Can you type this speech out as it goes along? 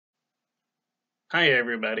Hi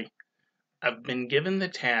everybody. I've been given the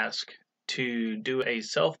task to do a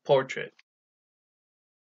self-portrait.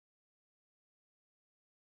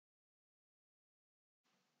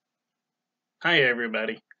 Hi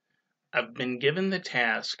everybody. I've been given the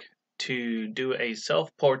task to do a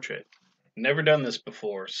self-portrait. Never done this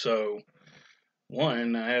before, so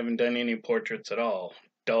one, I haven't done any portraits at all.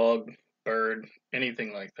 Dog, bird,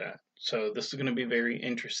 anything like that. So this is going to be very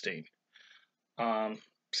interesting.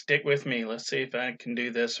 Stick with me. Let's see if I can do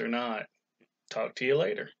this or not. Talk to you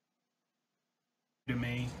later. To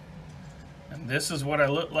me, and this is what I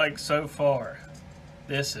look like so far.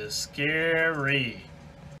 This is scary.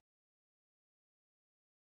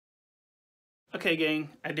 Okay,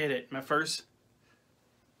 gang, I did it. My first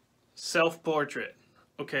self-portrait.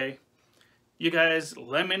 Okay, you guys,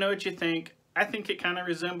 let me know what you think. I think it kind of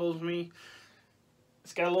resembles me.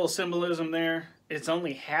 It's got a little symbolism there. It's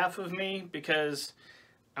only half of me because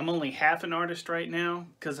I'm only half an artist right now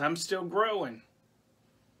because I'm still growing.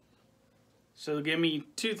 So give me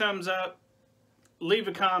 2 thumbs up, leave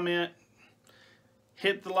a comment,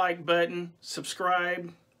 hit the like button,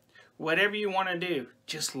 subscribe, whatever you want to do.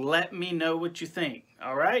 Just let me know what you think,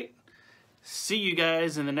 all right? See you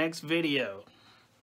guys in the next video.